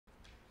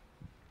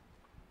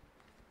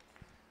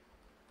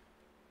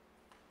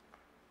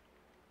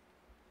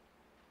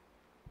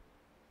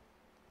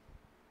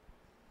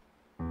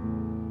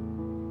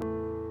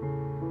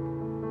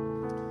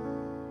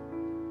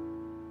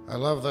I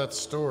love that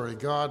story.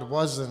 God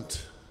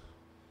wasn't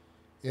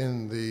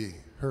in the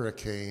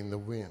hurricane, the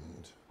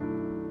wind.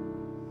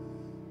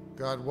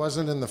 God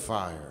wasn't in the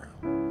fire.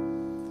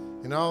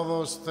 In all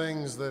those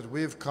things that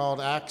we've called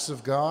acts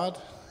of God,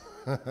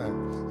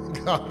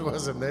 God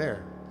wasn't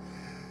there.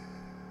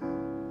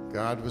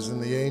 God was in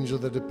the angel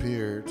that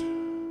appeared to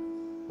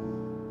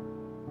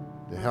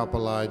help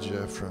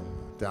Elijah from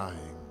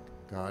dying.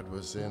 God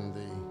was in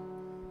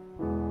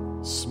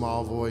the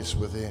small voice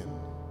within.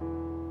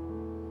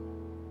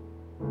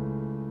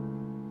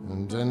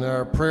 And in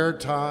our prayer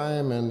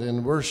time and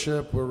in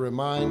worship, we're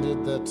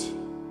reminded that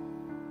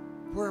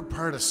we're a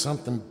part of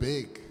something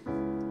big.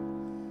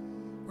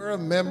 We're a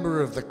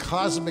member of the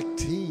cosmic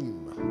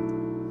team.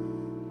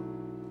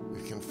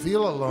 We can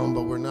feel alone,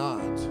 but we're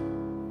not.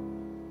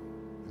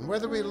 And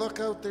whether we look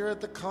out there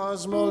at the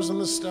cosmos and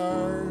the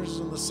stars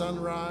and the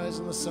sunrise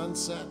and the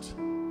sunset,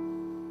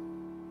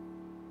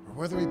 or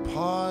whether we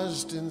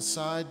paused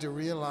inside to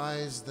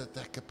realize that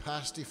that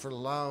capacity for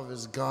love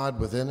is God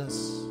within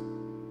us,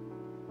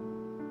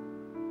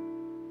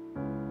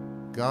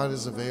 God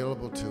is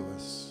available to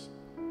us.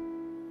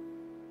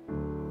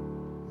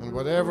 And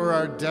whatever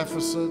our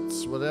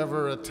deficits,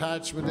 whatever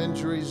attachment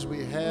injuries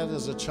we had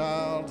as a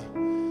child,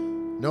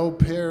 no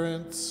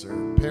parents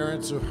or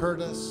parents who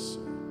hurt us,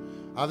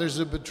 or others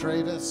who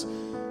betrayed us,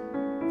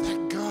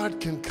 that God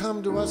can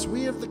come to us.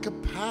 We have the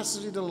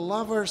capacity to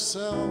love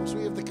ourselves.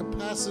 We have the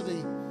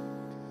capacity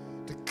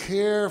to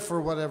care for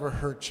whatever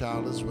hurt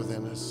child is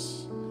within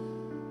us,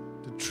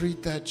 to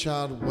treat that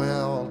child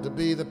well, to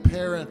be the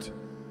parent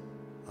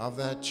of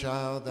that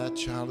child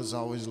has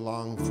always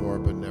longed for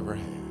but never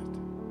had.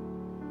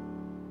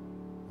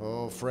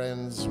 Oh,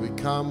 friends, we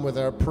come with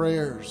our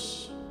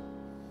prayers.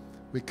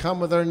 We come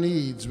with our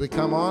needs. We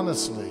come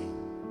honestly.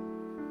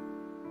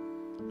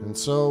 And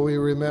so we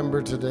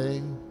remember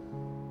today.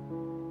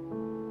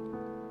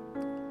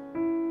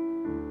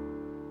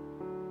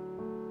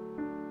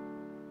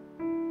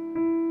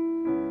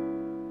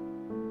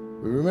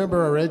 We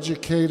remember our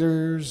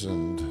educators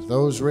and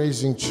those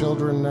raising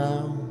children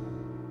now.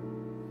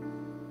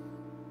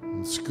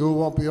 School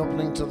won't be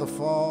opening till the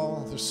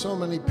fall. There's so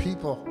many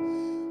people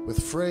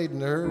with frayed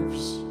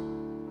nerves.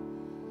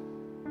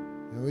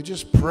 And we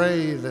just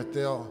pray that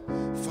they'll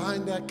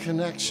find that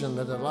connection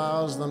that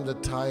allows them to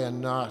tie a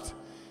knot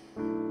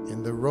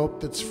in the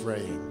rope that's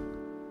fraying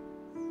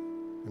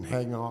and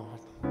hang on.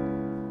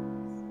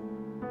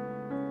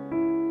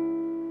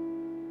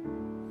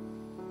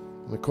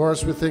 And of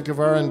course, we think of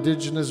our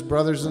Indigenous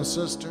brothers and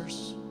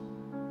sisters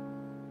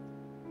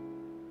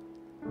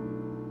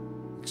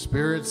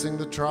experiencing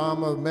the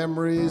trauma of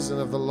memories and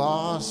of the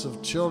loss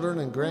of children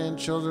and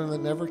grandchildren that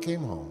never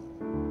came home.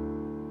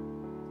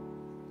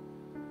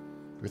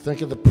 We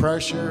think of the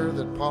pressure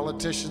that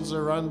politicians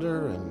are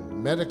under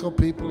and medical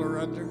people are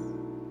under.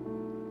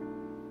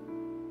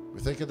 We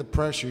think of the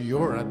pressure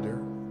you're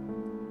under.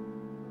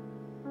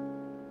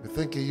 We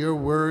think of your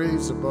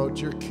worries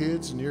about your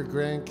kids and your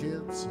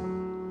grandkids.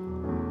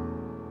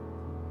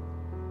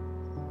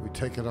 We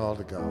take it all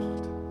to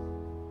God,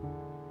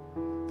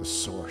 the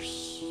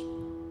source.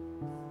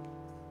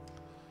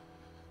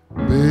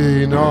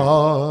 Be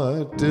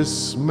not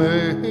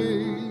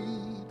dismayed,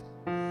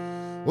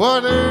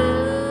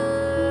 whate'er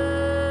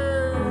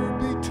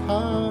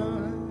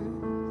betide,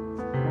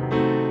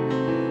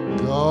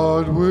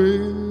 God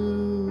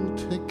will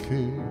take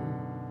care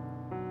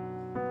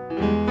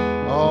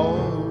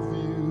of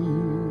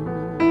you.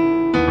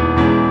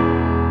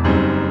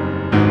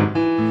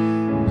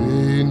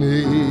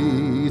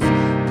 Beneath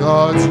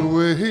God's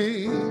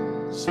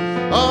wings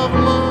of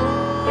love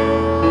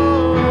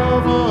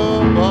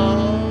above,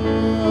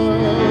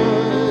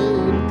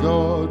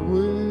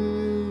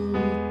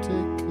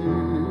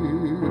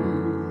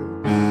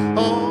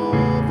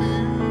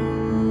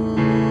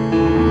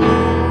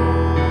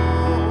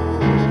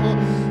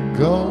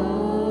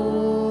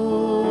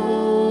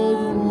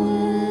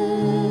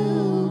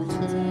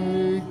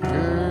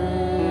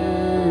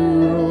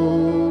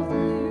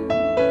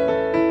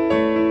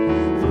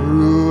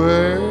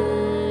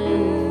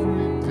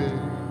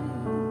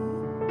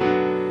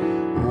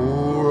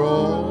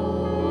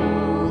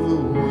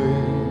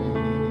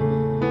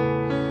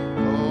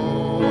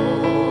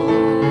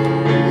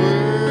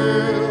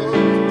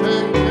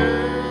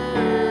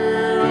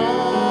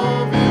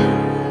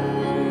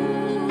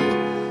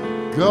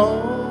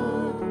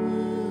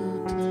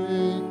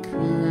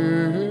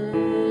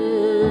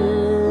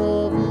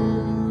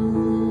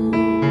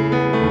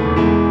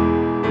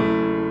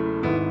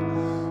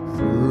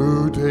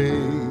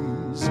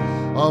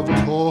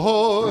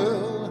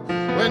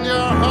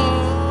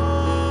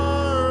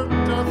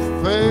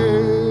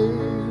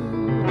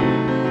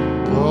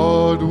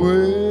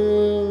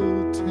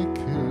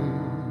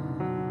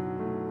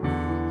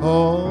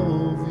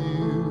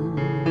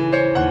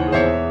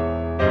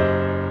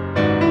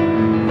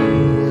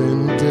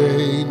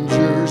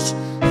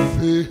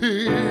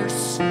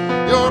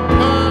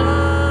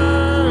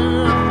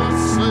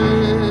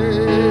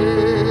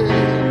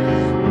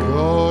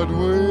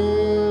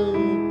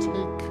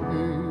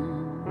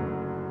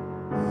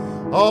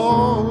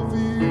 of you.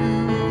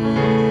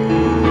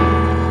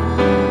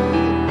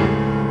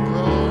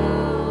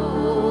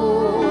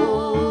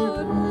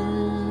 God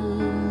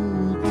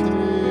will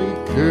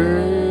take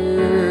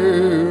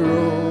care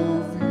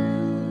of you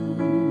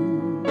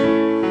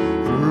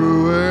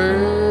through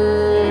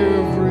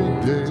every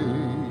day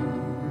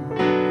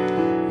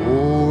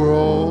or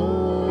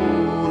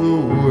all the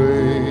way.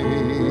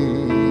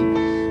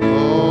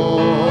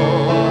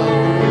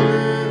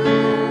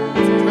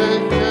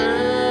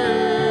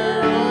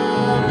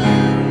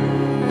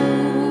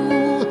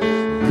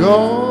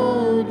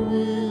 God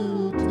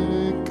will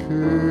take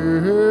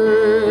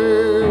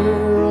care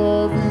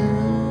of you.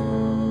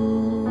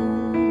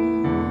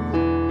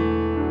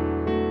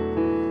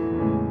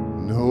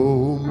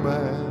 No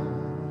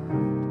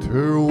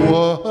matter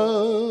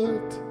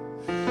what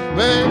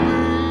may be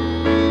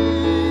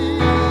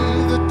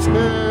the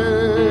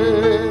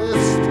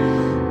test,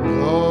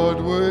 God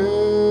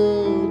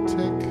will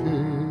take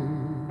care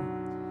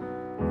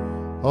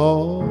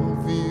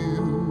of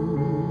you.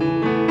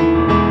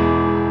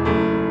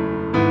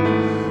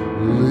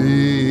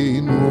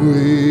 Lean,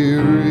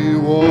 weary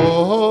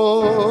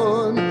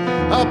one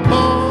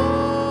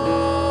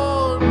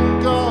upon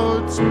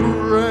God's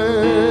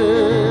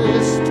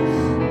breast.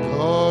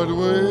 God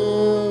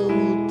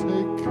will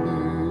take care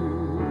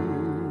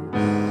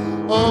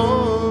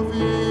of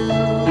you.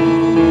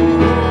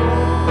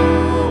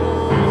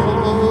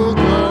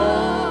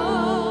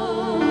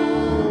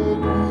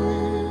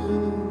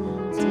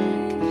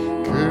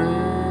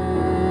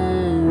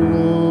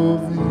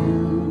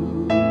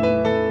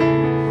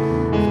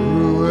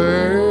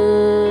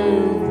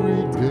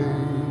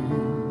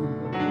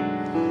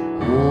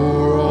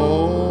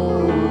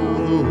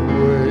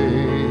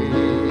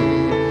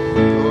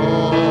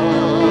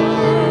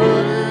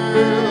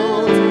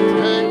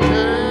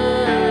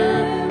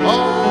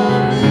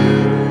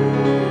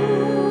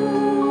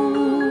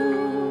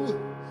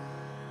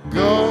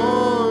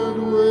 God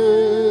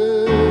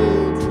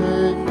will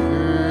take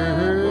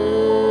care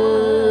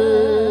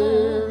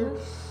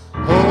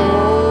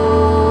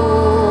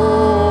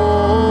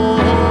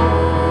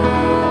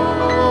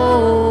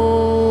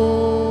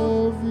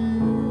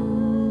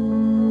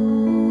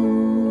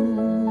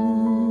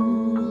of you.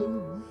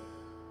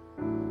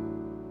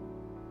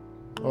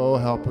 Oh,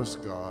 help us,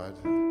 God,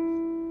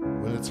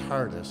 when it's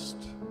hardest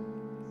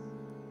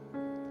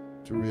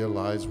to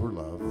realize we're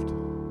loved,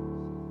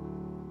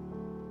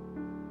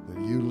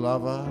 that you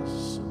love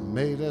us and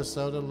made us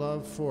out of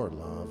love for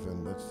love,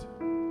 and that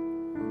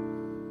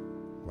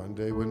one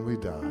day when we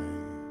die,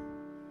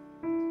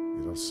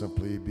 it'll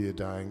simply be a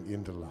dying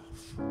into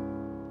love.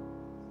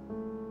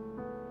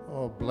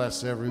 Oh,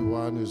 bless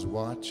everyone who's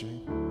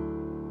watching.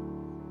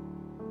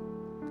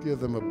 Give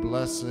them a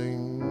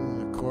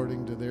blessing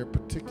according to their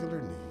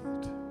particular need.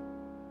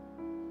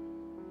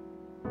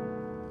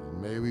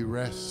 And may we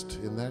rest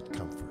in that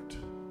comfort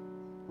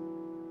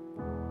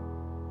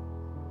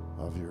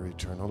of your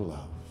eternal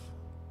love.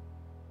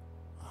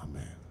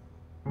 Amen.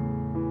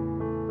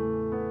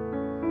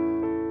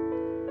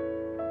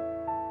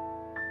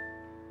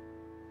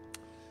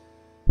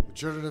 The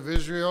children of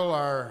Israel,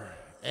 our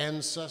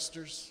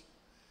ancestors,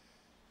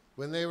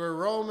 when they were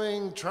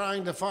roaming,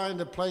 trying to find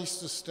a place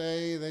to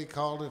stay, they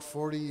called it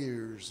 40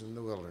 years in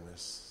the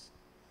wilderness.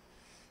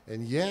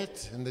 And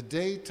yet, in the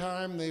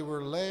daytime, they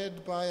were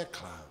led by a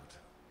cloud.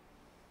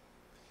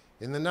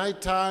 In the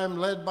nighttime,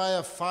 led by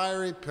a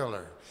fiery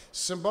pillar.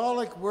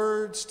 Symbolic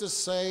words to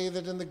say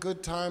that in the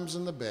good times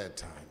and the bad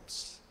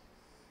times,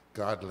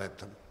 God led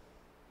them.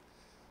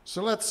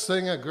 So let's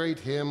sing a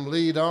great hymn,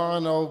 Lead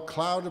On, O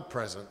Cloud of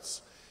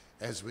Presence,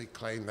 as we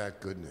claim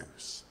that good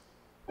news.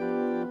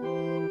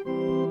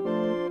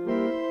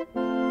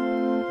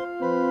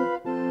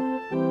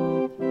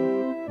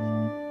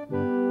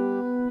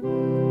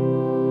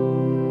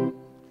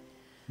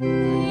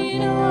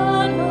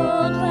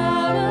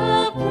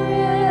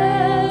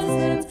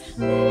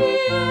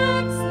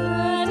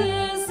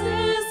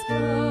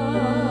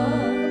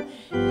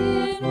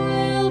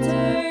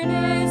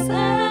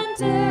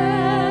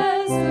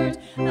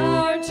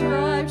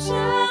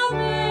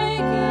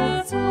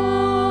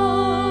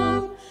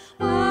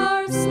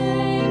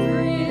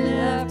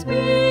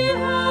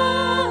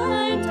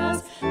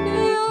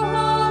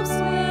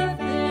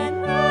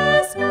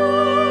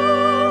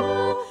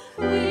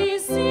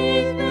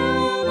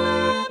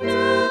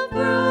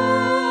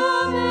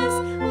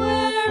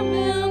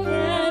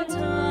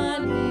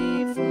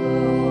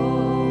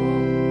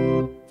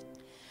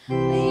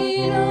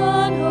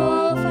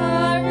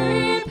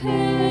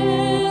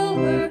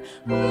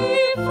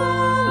 We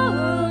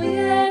follow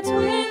yet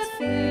with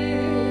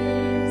fear.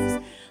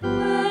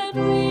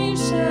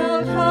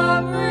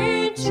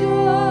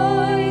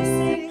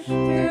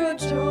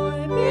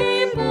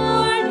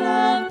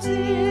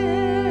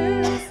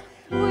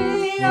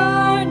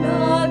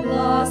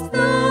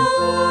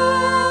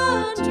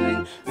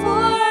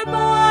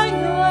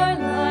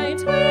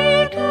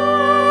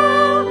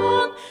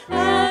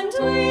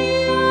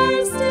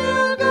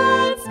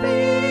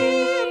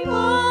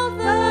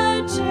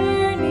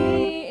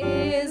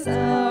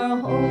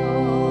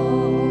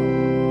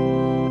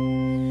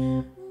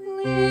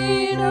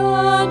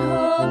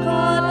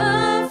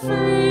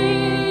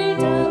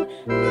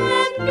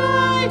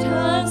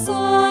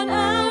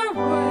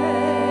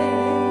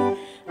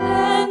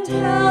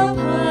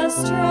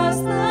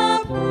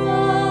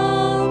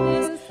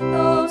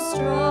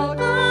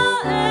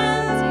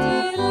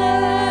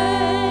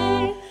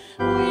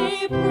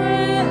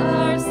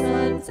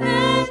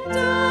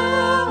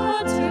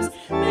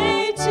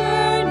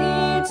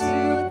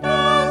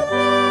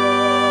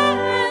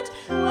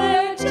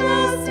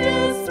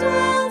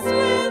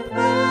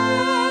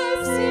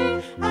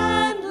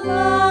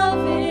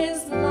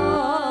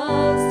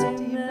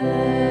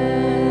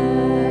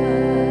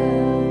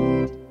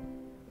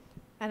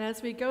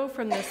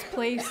 from this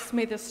place,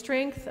 may the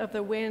strength of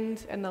the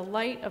wind and the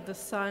light of the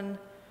sun,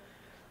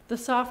 the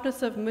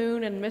softness of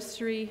moon and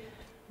mystery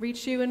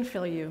reach you and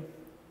fill you.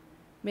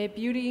 May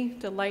beauty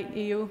delight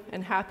you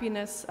and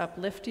happiness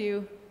uplift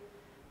you.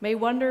 May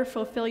wonder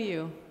fulfill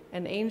you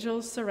and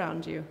angels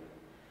surround you.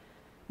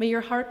 May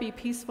your heart be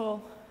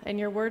peaceful and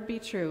your word be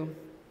true.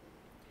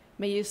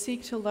 May you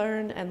seek to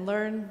learn and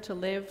learn to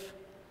live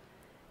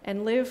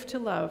and live to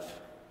love,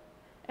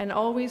 and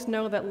always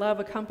know that love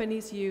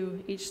accompanies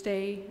you each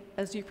day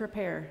as you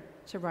prepare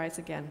to rise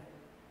again.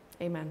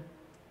 Amen.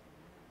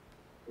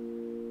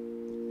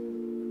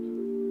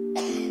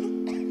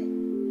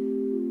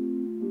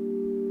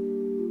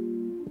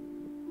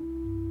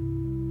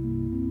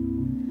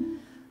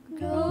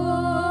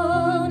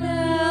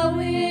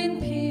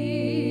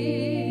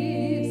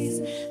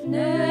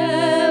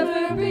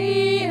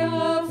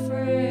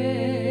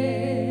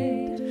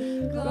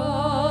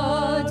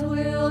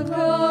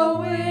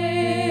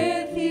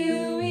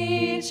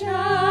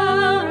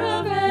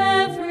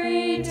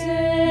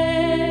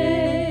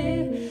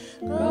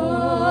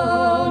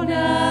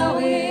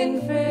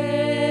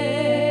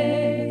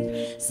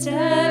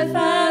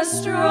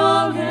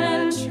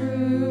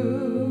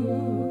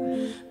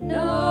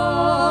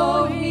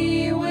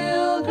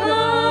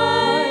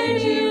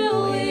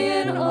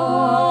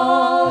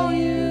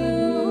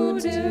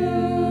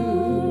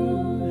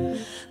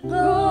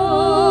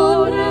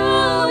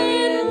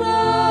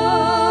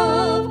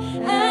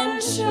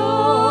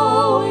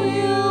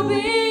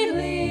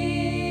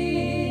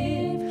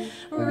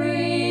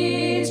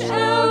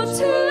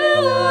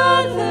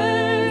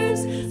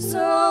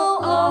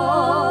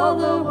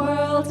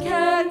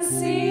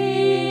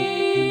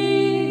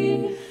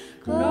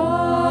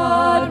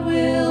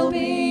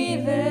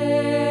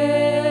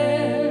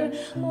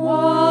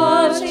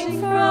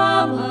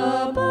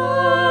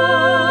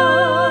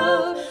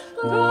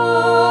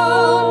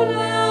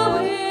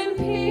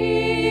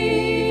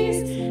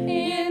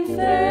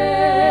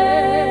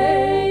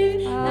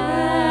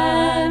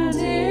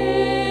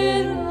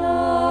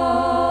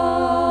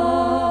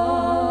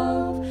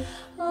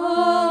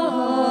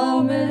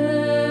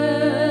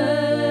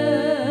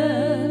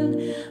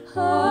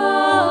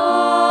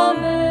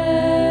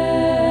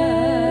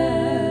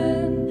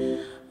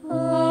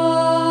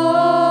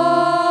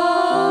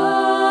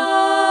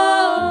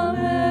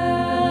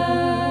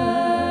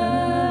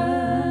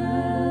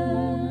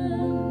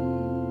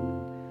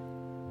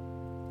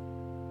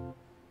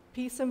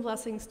 Peace and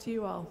blessings to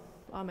you all.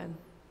 Amen.